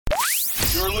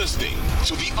listening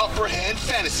to the Upper Hand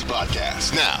Fantasy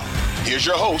Podcast. Now, here's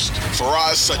your host,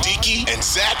 Faraz Siddiqui and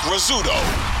Zach Rizzuto.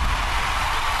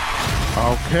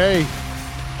 Okay.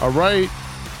 All right.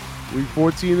 Week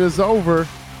 14 is over.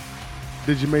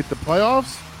 Did you make the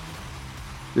playoffs?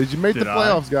 Did you make the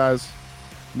playoffs, guys?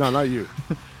 No, not you.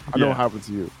 I know what happened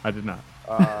to you. I did not.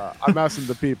 I'm asking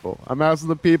the people. I'm asking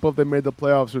the people if they made the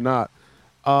playoffs or not.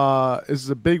 This is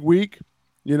a big week.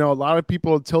 You know, a lot of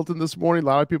people are tilting this morning. A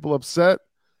lot of people upset.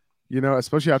 You know,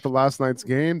 especially after last night's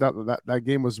game. That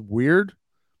game was weird.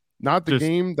 Not the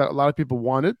game that a lot of people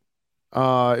wanted.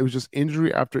 It was just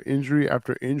injury after injury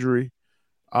after injury.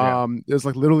 There's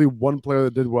like literally one player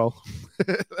that did well.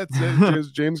 That's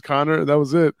it. James Conner. That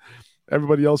was it.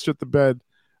 Everybody else shit the bed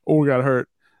or got hurt.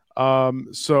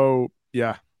 It's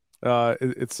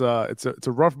a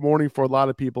rough morning for a lot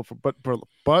of people.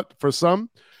 But for some,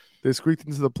 they squeaked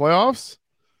into the playoffs.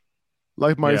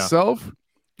 Like myself,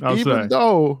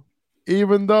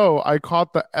 even though I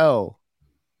caught the L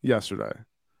yesterday,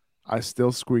 I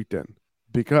still squeaked in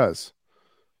because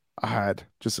I had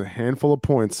just a handful of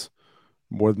points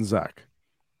more than Zach.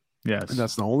 Yes. And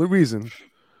that's the only reason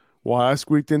why I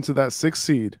squeaked into that 6th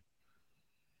seed,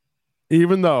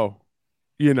 even though,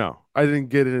 you know, I didn't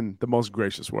get it in the most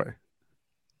gracious way.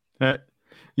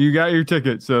 You got your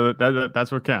ticket, so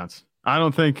that's what counts. I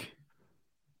don't think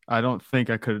I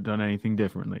could have done anything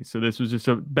differently. So this was just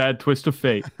a bad twist of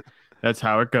fate. That's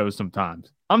how it goes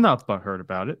sometimes. I'm not butthurt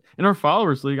about it. In our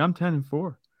followers league, I'm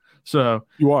 10-4. So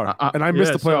you are, and I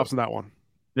missed the playoffs in that one.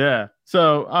 Yeah,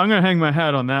 so I'm gonna hang my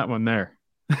hat on that one there.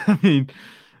 I mean,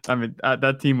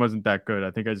 that team wasn't that good. I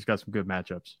think I just got some good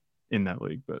matchups in that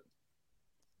league, but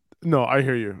no, I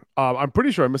hear you. I'm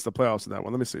pretty sure I missed the playoffs in that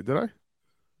one. Let me see. Did I?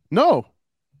 No.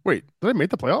 Wait, did I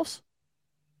make the playoffs?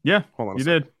 Yeah, hold on. You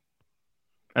did.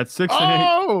 At 6 and 8.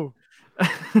 Oh,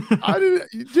 I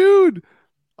didn't, dude.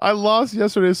 I lost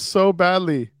yesterday so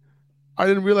badly. I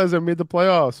didn't realize I made the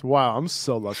playoffs. Wow, I'm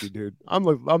so lucky, dude. I'm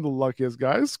the luckiest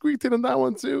guy. I squeaked in on that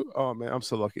one too. Oh man, I'm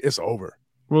so lucky. It's over.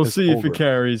 We'll see if it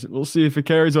carries. We'll see if it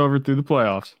carries over through the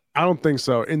playoffs. I don't think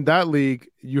so. In that league,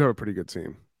 you have a pretty good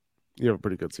team. You have a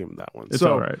pretty good team in that one. It's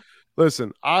all right.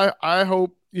 Listen, I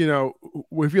hope, you know,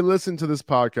 if you listen to this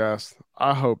podcast,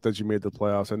 I hope that you made the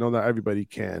playoffs. I know not everybody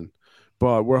can,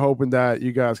 but we're hoping that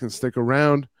you guys can stick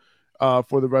around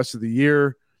for the rest of the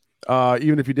year.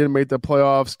 Even if you didn't make the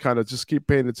playoffs, kind of just keep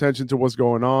paying attention to what's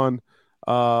going on.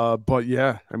 But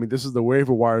yeah, I mean, this is the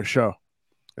Waiver Wire show.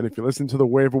 And if you listen to the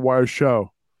Waiver Wire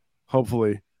show,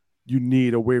 hopefully you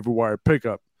need a waiver wire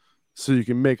pickup so you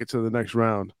can make it to the next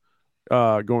round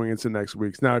going into next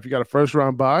week's. Now, if you got a first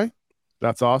round bye,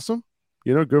 that's awesome.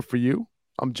 You know, good for you.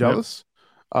 I'm jealous.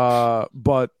 Yep.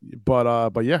 But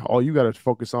yeah, all you got to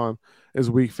focus on is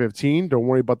week 15. Don't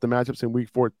worry about the matchups in week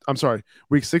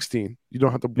 16. You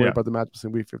don't have to worry about the matchups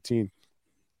in week 15.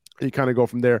 You kind of go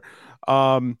from there.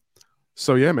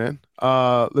 So yeah, man.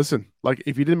 Listen, like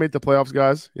if you didn't make the playoffs,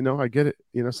 guys, you know, I get it.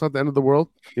 You know, it's not the end of the world.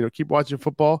 You know, keep watching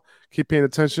football, keep paying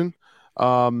attention.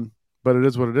 But it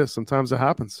is what it is. Sometimes it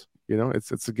happens. You know,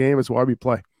 it's a game. It's why we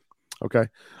play. Okay.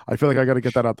 I feel like I got to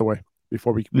get that out the way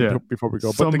before we go.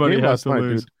 But somebody the game last night,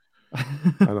 lose.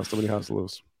 dude. I know somebody has to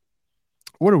lose.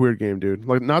 What a weird game, dude.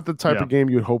 Like not the type of game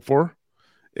you'd hope for.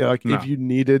 Yeah, like if you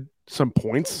needed some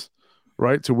points,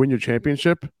 right, to win your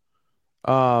championship. You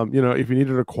know, if you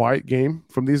needed a quiet game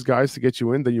from these guys to get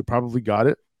you in, then you probably got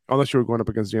it, unless you were going up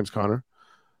against James Conner.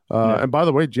 And by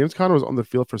the way, James Conner was on the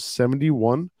field for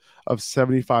 71 of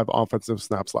 75 offensive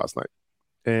snaps last night.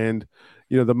 And,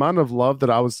 you know, the amount of love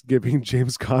that I was giving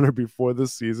James Conner before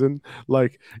this season,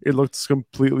 like it looked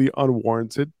completely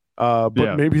unwarranted.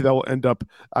 But maybe that will end up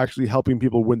actually helping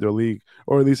people win their league,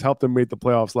 or at least help them make the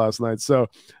playoffs last night. So,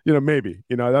 you know, maybe,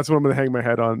 you know, that's what I'm going to hang my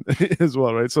head on as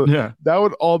well, right? So that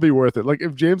would all be worth it. Like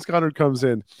if James Conner comes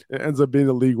in and ends up being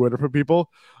a league winner for people,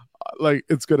 like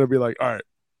it's going to be like, all right,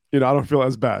 you know, I don't feel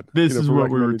as bad. This is what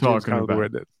we were talking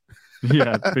about.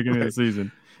 Yeah, at the beginning of the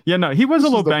season. Yeah, no, he was a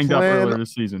little banged up earlier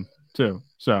this season too.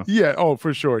 So yeah, oh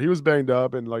for sure, he was banged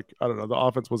up, and like I don't know, the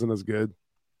offense wasn't as good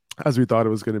as we thought it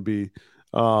was going to be.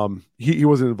 He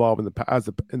wasn't involved in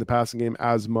the passing game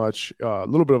as much. A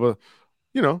little bit of a,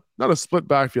 you know, not a split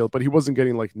backfield, but he wasn't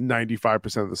getting like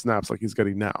 95% of the snaps like he's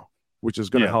getting now, which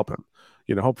is going to help him.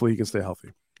 You know, hopefully he can stay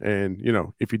healthy, and you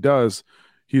know, if he does,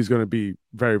 he's going to be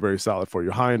very, very solid for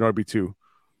you, high in RB2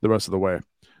 the rest of the way.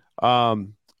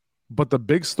 But the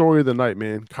big story of the night,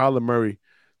 man, Kyler Murray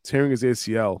tearing his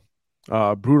ACL,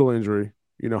 brutal injury.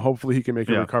 You know, hopefully he can make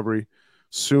a recovery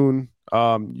soon.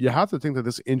 You have to think that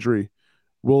this injury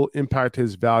will impact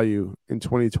his value in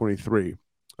 2023.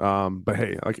 But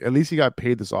hey, like at least he got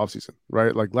paid this offseason,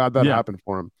 right? Like glad that happened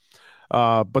for him.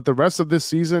 But the rest of this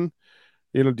season,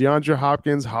 DeAndre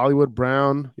Hopkins, Hollywood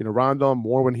Brown, Rondell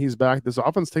Moore when he's back, this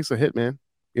offense takes a hit, man.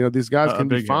 These guys can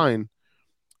be fine,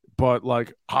 but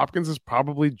like Hopkins is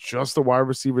probably just a wide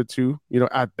receiver 2,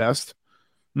 at best.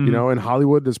 And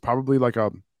Hollywood is probably like a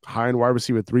high-end wide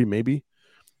receiver 3, maybe.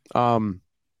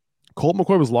 Colt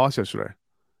McCoy was lost yesterday,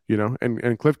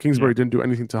 and Cliff Kingsbury didn't do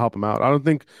anything to help him out. I don't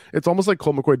think it's almost like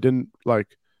Colt McCoy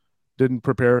didn't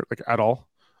prepare like at all.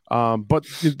 But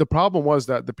the problem was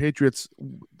that the Patriots,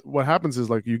 what happens is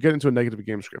like you get into a negative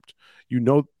game script.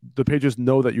 The Patriots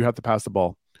know that you have to pass the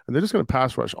ball, and they're just going to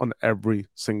pass rush on every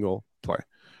single play.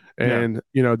 And,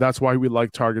 that's why we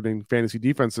like targeting fantasy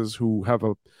defenses who have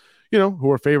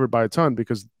who are favored by a ton,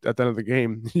 because at the end of the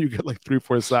game, you get like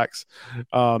 3-4 sacks,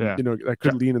 that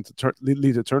could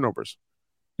lead to turnovers.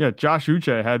 Yeah. Josh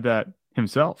Uche had that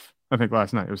himself, I think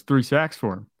last night. It was 3 sacks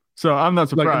for him. So I'm not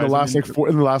surprised.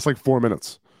 In the last 4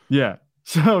 minutes. Yeah.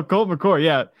 So Colt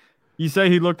McCoy, you say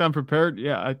he looked unprepared.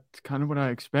 Yeah, it's kind of what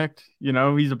I expect.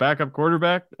 He's a backup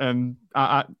quarterback, and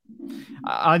I'm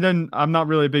not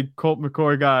really a big Colt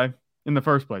McCoy guy in the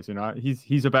first place.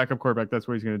 He's a backup quarterback. That's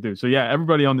what he's going to do. So yeah,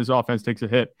 everybody on this offense takes a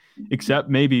hit, except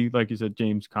maybe, like you said,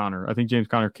 James Conner. I think James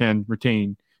Conner can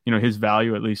retain, his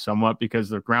value at least somewhat, because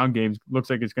the ground game looks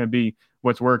like it's going to be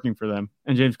what's working for them.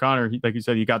 And James Conner, like you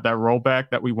said, he got that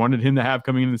rollback that we wanted him to have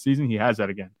coming into the season. He has that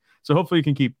again. So hopefully he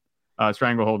can keep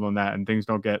stranglehold on that and things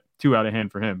don't get too out of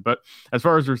hand for him. But as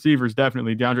far as receivers,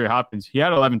 definitely DeAndre Hopkins. He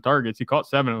had 11 targets. He caught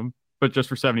 7 of them, but just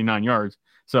for 79 yards.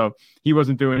 So he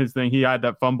wasn't doing his thing. He had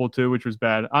that fumble too, which was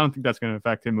bad. I don't think that's going to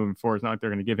affect him moving forward. It's not like they're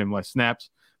going to give him less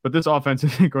snaps. But this offense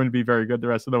isn't going to be very good the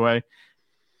rest of the way.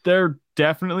 They're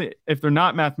definitely, if they're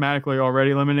not mathematically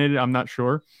already eliminated, I'm not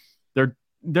sure. They're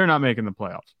not making the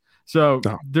playoffs. So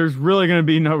there's really going to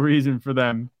be no reason for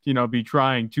them, be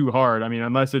trying too hard. I mean,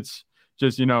 unless it's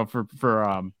just, for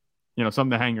something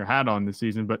to hang your hat on this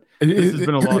season. But this has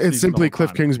been a lost season. It's simply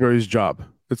Cliff Kingsbury's job.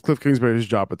 It's Cliff Kingsbury's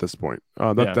job at this point.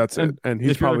 That's it. And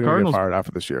he's probably going to get fired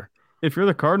after this year. If you're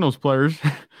the Cardinals players,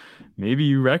 maybe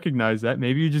you recognize that.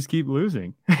 Maybe you just keep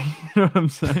losing. You know what I'm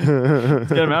saying? Let's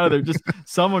get him out of there. Just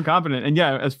someone competent. And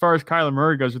yeah, as far as Kyler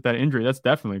Murray goes with that injury, that's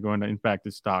definitely going to impact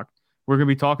his stock. We're going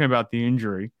to be talking about the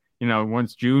injury,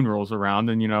 once June rolls around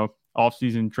and,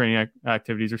 off-season training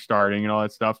activities are starting and all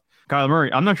that stuff. Kyler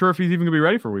Murray, I'm not sure if he's even going to be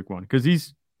ready for week 1, because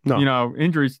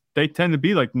injuries, they tend to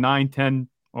be like 9, 10,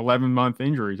 11-month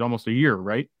injuries, almost a year,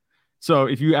 right? So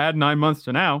if you add 9 months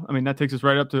to now, I mean, that takes us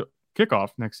right up to kickoff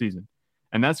next season.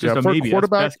 And that's just a maybe. That's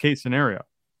best case scenario.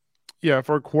 Yeah,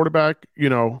 for a quarterback,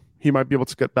 he might be able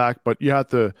to get back, but you have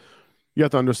to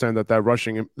understand that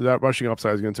rushing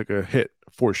upside is going to take a hit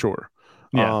for sure.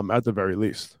 At the very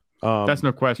least. That's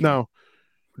no question. Now,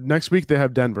 next week they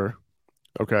have Denver.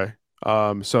 Okay.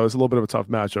 So it's a little bit of a tough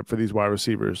matchup for these wide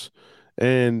receivers.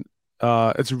 And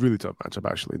it's a really tough matchup,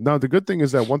 actually. Now, the good thing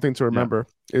is that one thing to remember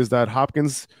is that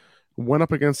Hopkins went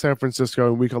up against San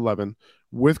Francisco in week 11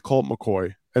 with Colt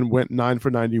McCoy and went 9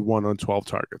 for 91 on 12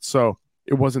 targets. So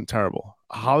it wasn't terrible.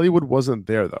 Hollywood wasn't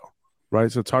there, though, right?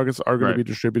 So targets are going to be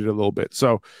distributed a little bit.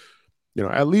 So,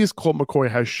 at least Colt McCoy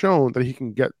has shown that he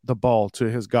can get the ball to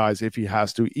his guys if he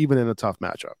has to, even in a tough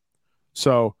matchup.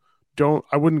 So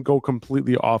I wouldn't go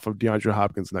completely off of DeAndre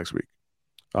Hopkins next week.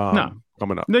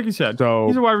 Coming up. Like you said,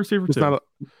 he's a wide receiver too.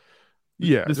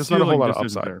 Just not a whole lot of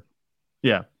upside.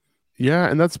 Yeah. Yeah,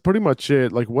 and that's pretty much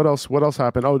it. Like, what else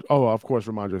happened? Oh, of course,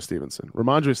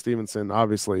 Ramondre Stevenson,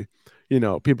 obviously,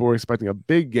 people were expecting a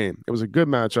big game. It was a good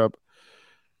matchup.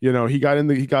 He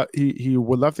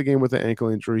left the game with an ankle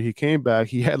injury. He came back.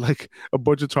 He had like a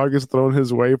bunch of targets thrown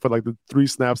his way for like the 3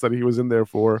 snaps that he was in there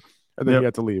for, and then he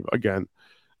had to leave again.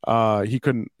 He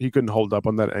couldn't hold up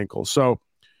on that ankle. So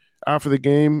after the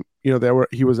game,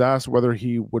 he was asked whether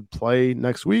he would play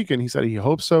next week, and he said he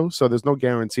hopes so. So there's no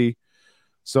guarantee.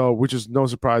 So, which is no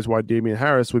surprise why Damian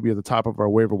Harris would be at the top of our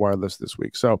waiver wire list this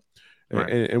week. So,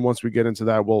 and once we get into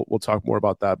that, we'll talk more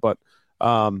about that. But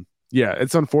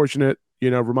it's unfortunate.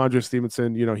 Ramondre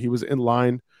Stevenson, he was in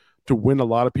line to win a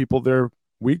lot of people their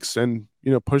weeks and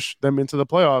push them into the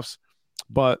playoffs,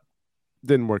 but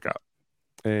didn't work out.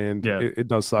 And it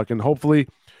does suck. And hopefully,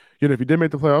 if you did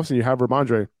make the playoffs and you have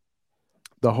Ramondre,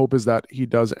 the hope is that he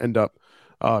does end up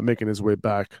making his way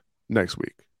back next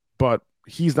week. But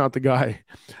he's not the guy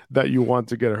that you want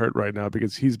to get hurt right now,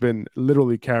 because he's been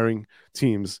literally carrying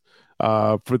teams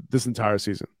for this entire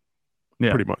season. Yeah,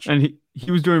 pretty much. And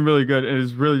he was doing really good. It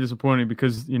is really disappointing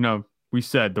because, we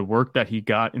said the work that he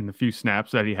got in the few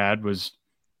snaps that he had was,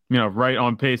 right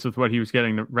on pace with what he was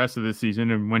getting the rest of the season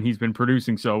and when he's been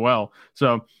producing so well.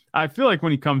 So I feel like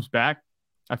when he comes back,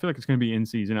 I feel like it's going to be in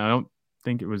season. I don't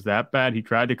think it was that bad. He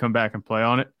tried to come back and play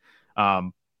on it.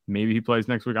 Maybe he plays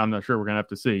next week. I'm not sure. We're gonna have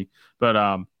to see. But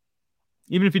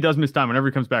even if he does miss time, whenever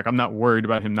he comes back, I'm not worried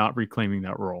about him not reclaiming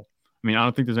that role. I mean, I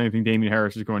don't think there's anything Damian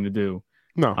Harris is going to do.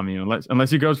 No. I mean, unless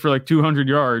he goes for like 200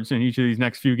 yards in each of these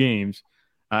next few games,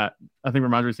 I think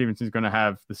Ramondre Stevenson is going to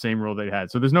have the same role they had.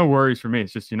 So there's no worries for me.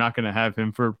 It's just you're not going to have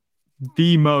him for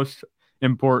the most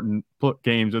important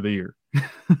games of the year.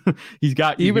 He's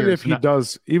got even if he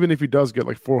does get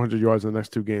like 400 yards in the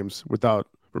next two games without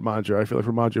Ramondre, I feel like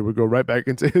Ramondre would go right back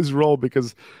into his role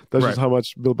because that's just how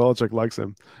much Bill Belichick likes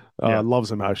him,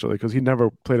 loves him actually, because he never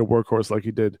played a workhorse like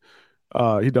he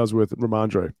does with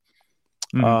Ramondre.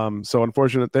 Mm-hmm. So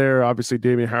unfortunate there. Obviously,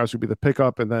 Damian Harris would be the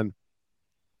pickup, and then,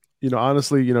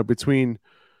 honestly, between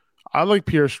I like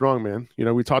Pierre Strong, man.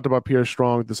 We talked about Pierre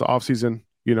Strong this offseason.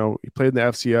 He played in the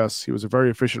FCS. He was a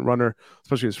very efficient runner,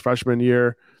 especially his freshman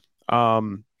year.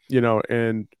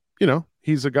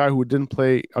 He's a guy who didn't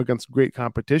play against great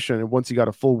competition. And once he got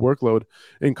a full workload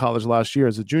in college last year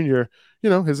as a junior,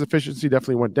 his efficiency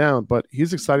definitely went down. But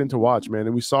he's exciting to watch, man.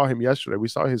 And we saw him yesterday. We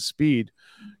saw his speed,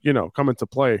 come into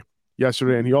play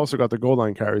yesterday. And he also got the goal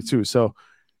line carry too. So,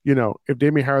 if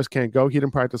Damian Harris can't go, he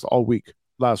didn't practice all week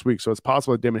last week. So it's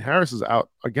possible that Damian Harris is out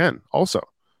again also.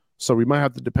 So we might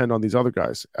have to depend on these other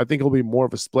guys. I think it'll be more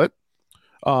of a split,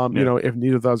 if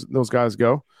neither of those guys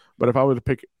go. But if I were to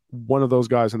pick one of those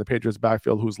guys in the Patriots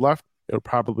backfield who's left, it would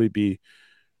probably be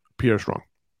Pierre Strong.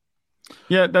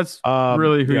 Yeah, that's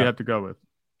really who you have to go with.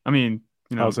 I mean,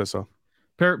 I would say so.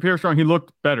 Pierre Strong, he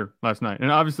looked better last night.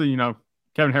 And obviously,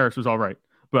 Kevin Harris was all right.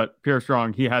 But Pierre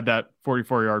Strong, he had that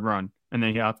 44-yard run. And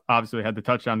then he obviously had the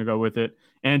touchdown to go with it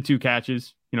and 2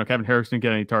 catches. Kevin Harris didn't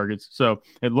get any targets. So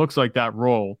it looks like that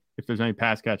role, if there's any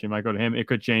pass catching, might go to him. It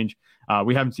could change.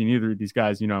 We haven't seen either of these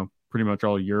guys, pretty much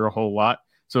all year, a whole lot.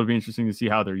 So it'll be interesting to see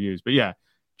how they're used. But yeah,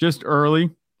 just early,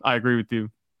 I agree with you.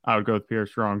 I would go with Pierre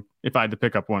Strong if I had to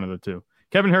pick up one of the two.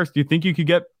 Kevin Harris, do you think you could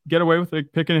get away with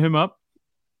picking him up?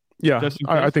 Yeah,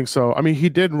 I think so. I mean, he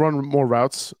did run more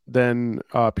routes than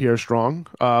Pierre Strong,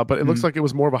 but it looks like it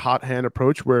was more of a hot hand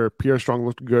approach where Pierre Strong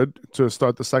looked good to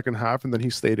start the second half, and then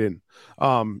he stayed in.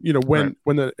 When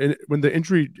the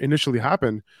injury initially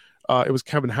happened, it was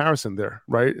Kevin Harrison there,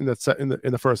 right, in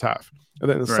the first half, and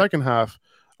then in the second half,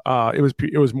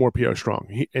 it was more Pierre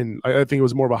Strong. And I think it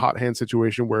was more of a hot hand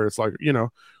situation where it's like,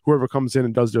 whoever comes in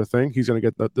and does their thing, he's going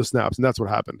to get the snaps, and that's what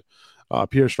happened.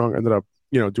 Pierre Strong ended up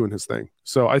doing his thing.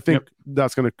 So I think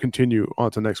that's going to continue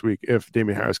on to next week if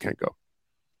Damian Harris can't go.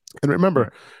 And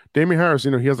remember, Damian Harris,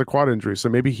 he has a quad injury, so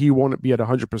maybe he won't be at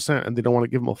 100%, and they don't want to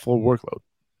give him a full workload.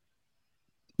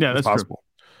 Yeah, that's possible.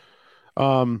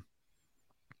 True.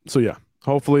 So yeah,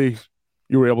 hopefully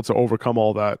you were able to overcome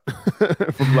all that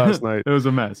from last night. It was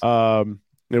a mess.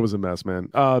 It was a mess, man.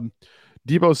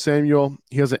 Deebo Samuel,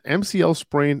 he has an MCL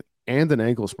sprain and an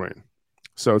ankle sprain.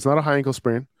 So it's not a high ankle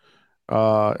sprain.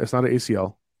 It's not an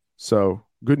ACL. So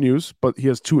good news, but he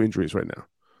has 2 injuries right now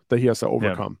that he has to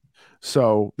overcome. Yeah.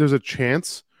 So there's a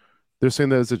chance. They're saying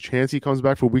that there's a chance he comes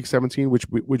back for week 17, which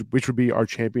would be our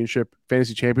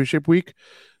fantasy championship week.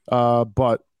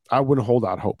 But I wouldn't hold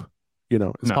out hope.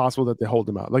 It's possible that they hold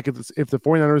him out. Like if the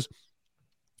 49ers,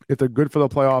 if they're good for the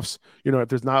playoffs, if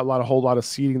there's not a whole lot of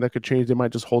seeding that could change, they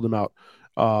might just hold him out,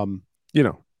 and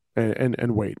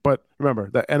wait. But remember,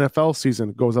 the NFL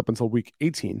season goes up until week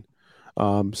 18.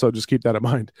 So just keep that in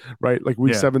mind, right? Like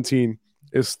week 17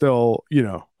 is still,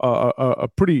 a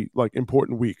pretty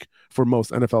important week for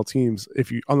most NFL teams.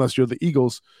 Unless you're the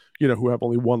Eagles, who have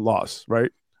only 1 loss,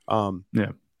 right?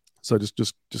 So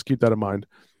just keep that in mind.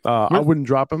 I wouldn't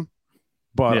drop him,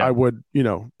 but I would,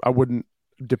 I wouldn't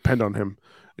depend on him,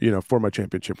 for my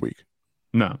championship week.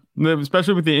 No,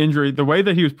 especially with the injury, the way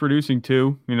that he was producing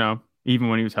too, even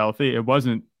when he was healthy, it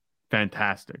wasn't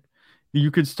fantastic. You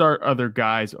could start other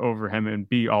guys over him and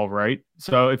be all right.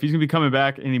 So if he's going to be coming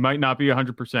back and he might not be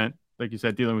 100%, like you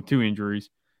said, dealing with 2 injuries,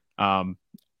 that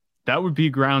would be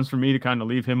grounds for me to kind of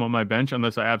leave him on my bench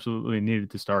unless I absolutely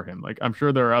needed to start him. Like I'm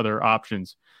sure there are other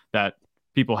options that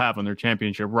people have on their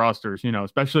championship rosters,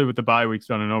 especially with the bye weeks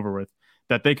done and over with,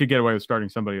 that they could get away with starting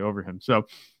somebody over him. So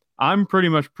I'm pretty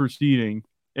much proceeding,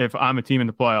 if I'm a team in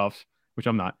the playoffs, which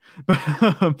I'm not,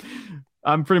 but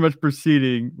I'm pretty much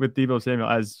proceeding with Deebo Samuel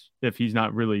as if he's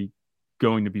not really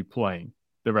going to be playing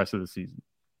the rest of the season.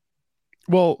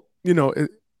 Well,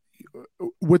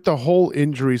 with the whole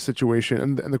injury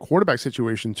situation and the quarterback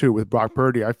situation too, with Brock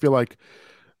Purdy, I feel like,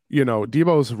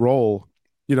 Deebo's role,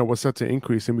 was set to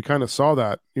increase. And we kind of saw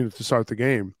that, to start the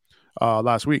game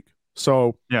last week.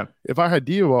 So if I had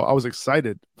Deebo, I was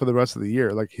excited for the rest of the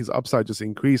year. Like his upside just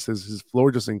increased, his floor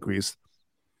just increased.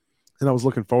 And I was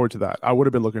looking forward to that. I would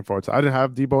have been looking forward to it. I didn't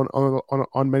have Deebo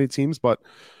on many teams, but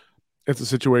it's a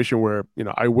situation where,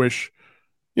 I wish,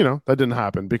 that didn't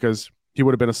happen because he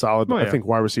would have been a solid, I think,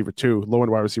 wide receiver 2, low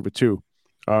end wide receiver 2,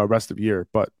 rest of the year.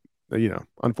 But,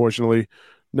 unfortunately,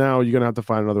 now you're going to have to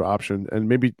find another option. And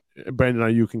maybe Brandon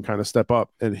Ayuk can kind of step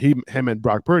up, and him and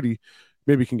Brock Purdy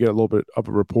maybe can get a little bit of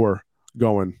a rapport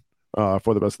going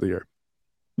for the rest of the year.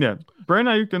 Yeah,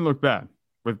 Brandon Ayuk didn't look bad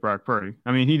with Brock Purdy.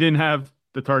 I mean, he didn't have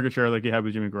the target share like he had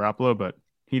with Jimmy Garoppolo, but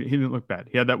he didn't look bad.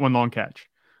 He had that one long catch,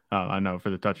 I know, for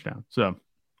the touchdown. So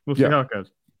we'll see how it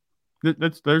goes.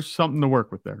 There's something to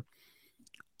work with there.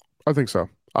 I think so.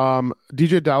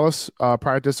 DJ Dallas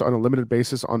practiced on a limited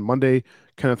basis on Monday.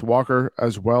 Kenneth Walker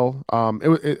as well.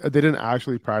 They didn't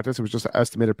actually practice. It was just an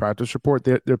estimated practice report.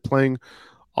 They're playing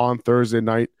on Thursday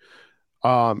night.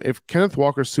 If Kenneth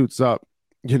Walker suits up,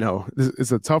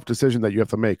 it's a tough decision that you have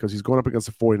to make because he's going up against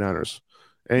the 49ers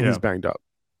and he's banged up.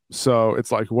 So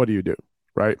it's like, what do you do?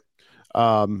 Right.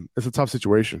 It's a tough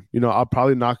situation.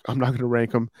 I'm not going to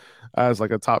rank him as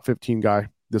like a top 15 guy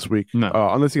this week,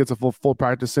 unless he gets a full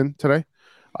practice in today.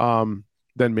 Then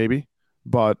maybe,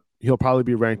 but he'll probably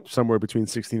be ranked somewhere between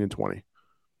 16 and 20,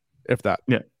 if that.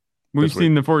 Yeah. We've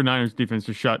seen the 49ers defense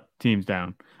to shut teams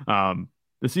down.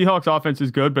 The Seahawks offense is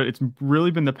good, but it's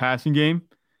really been the passing game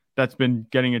that's been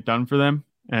getting it done for them.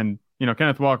 And,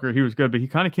 Kenneth Walker, he was good, but he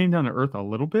kind of came down to earth a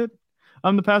little bit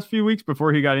the past few weeks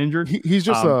before he got injured. He's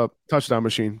just a touchdown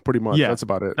machine, pretty much. Yeah, that's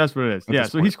about it. That's what it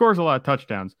is. So he scores a lot of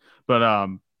touchdowns. But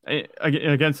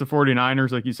against the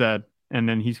 49ers, like you said, and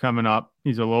then he's coming up.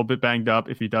 He's a little bit banged up.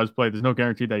 If he does play, there's no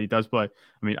guarantee that he does play.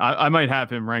 I mean, I might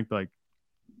have him ranked like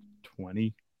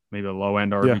 20, maybe a low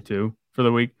end RB2 for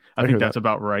the week. I think that's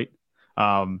about right.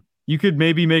 You could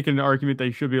maybe make an argument that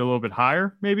he should be a little bit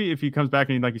higher, maybe if he comes back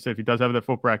and, like you said, if he does have that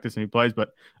full practice and he plays.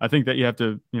 But I think that you have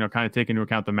to, kind of take into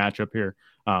account the matchup here.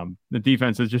 The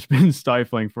defense has just been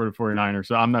stifling for the 49ers.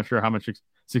 So I'm not sure how much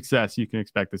success you can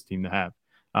expect this team to have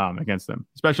against them,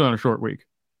 especially on a short week.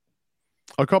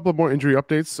 A couple of more injury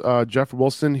updates. Jeff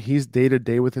Wilson, he's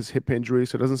day-to-day with his hip injury,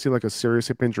 so it doesn't seem like a serious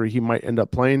hip injury. He might end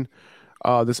up playing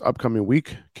this upcoming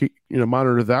week.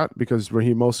 Monitor that because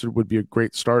Raheem Mostert would be a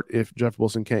great start if Jeff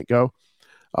Wilson can't go.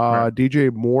 Right.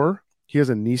 DJ Moore, he has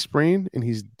a knee sprain and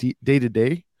he's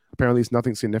day-to-day. Apparently it's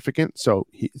nothing significant, so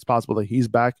it's possible that he's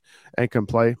back and can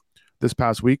play this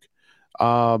past week.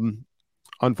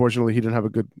 Unfortunately, he didn't have a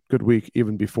good week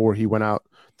even before he went out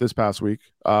this past week.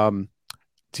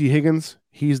 T. Higgins,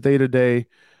 he's day-to-day.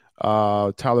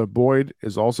 Tyler Boyd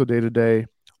is also day-to-day.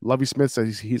 Lovie Smith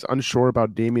says he's unsure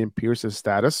about Dameon Pierce's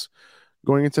status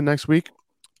going into next week.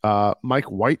 Mike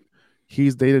White,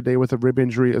 he's day-to-day with a rib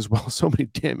injury as well. So many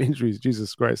damn injuries,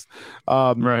 Jesus Christ.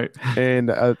 Right. And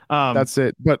that's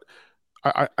it. But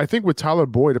I think with Tyler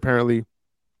Boyd, apparently,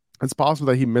 it's possible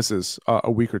that he misses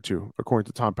a week or two, according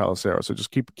to Tom Pelissero. So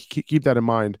just keep that in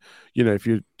mind, if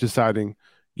you're deciding,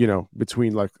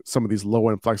 between like some of these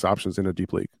low-end flex options in a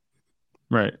deep league.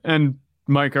 Right. And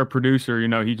Mike, our producer,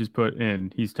 he just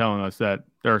he's telling us that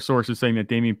there are sources saying that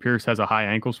Dameon Pierce has a high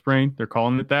ankle sprain. They're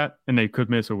calling it that, and they could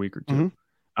miss a week or two.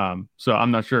 Mm-hmm. So I'm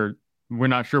not sure. We're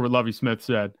not sure what Lovie Smith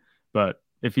said, but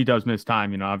if he does miss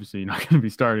time, obviously you're not going to be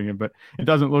starting him, but it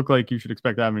doesn't look like you should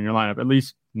expect that in your lineup, at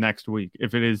least next week.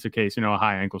 If it is the case, a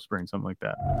high ankle sprain, something like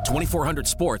that. 2400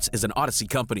 Sports is an Odyssey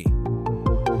company.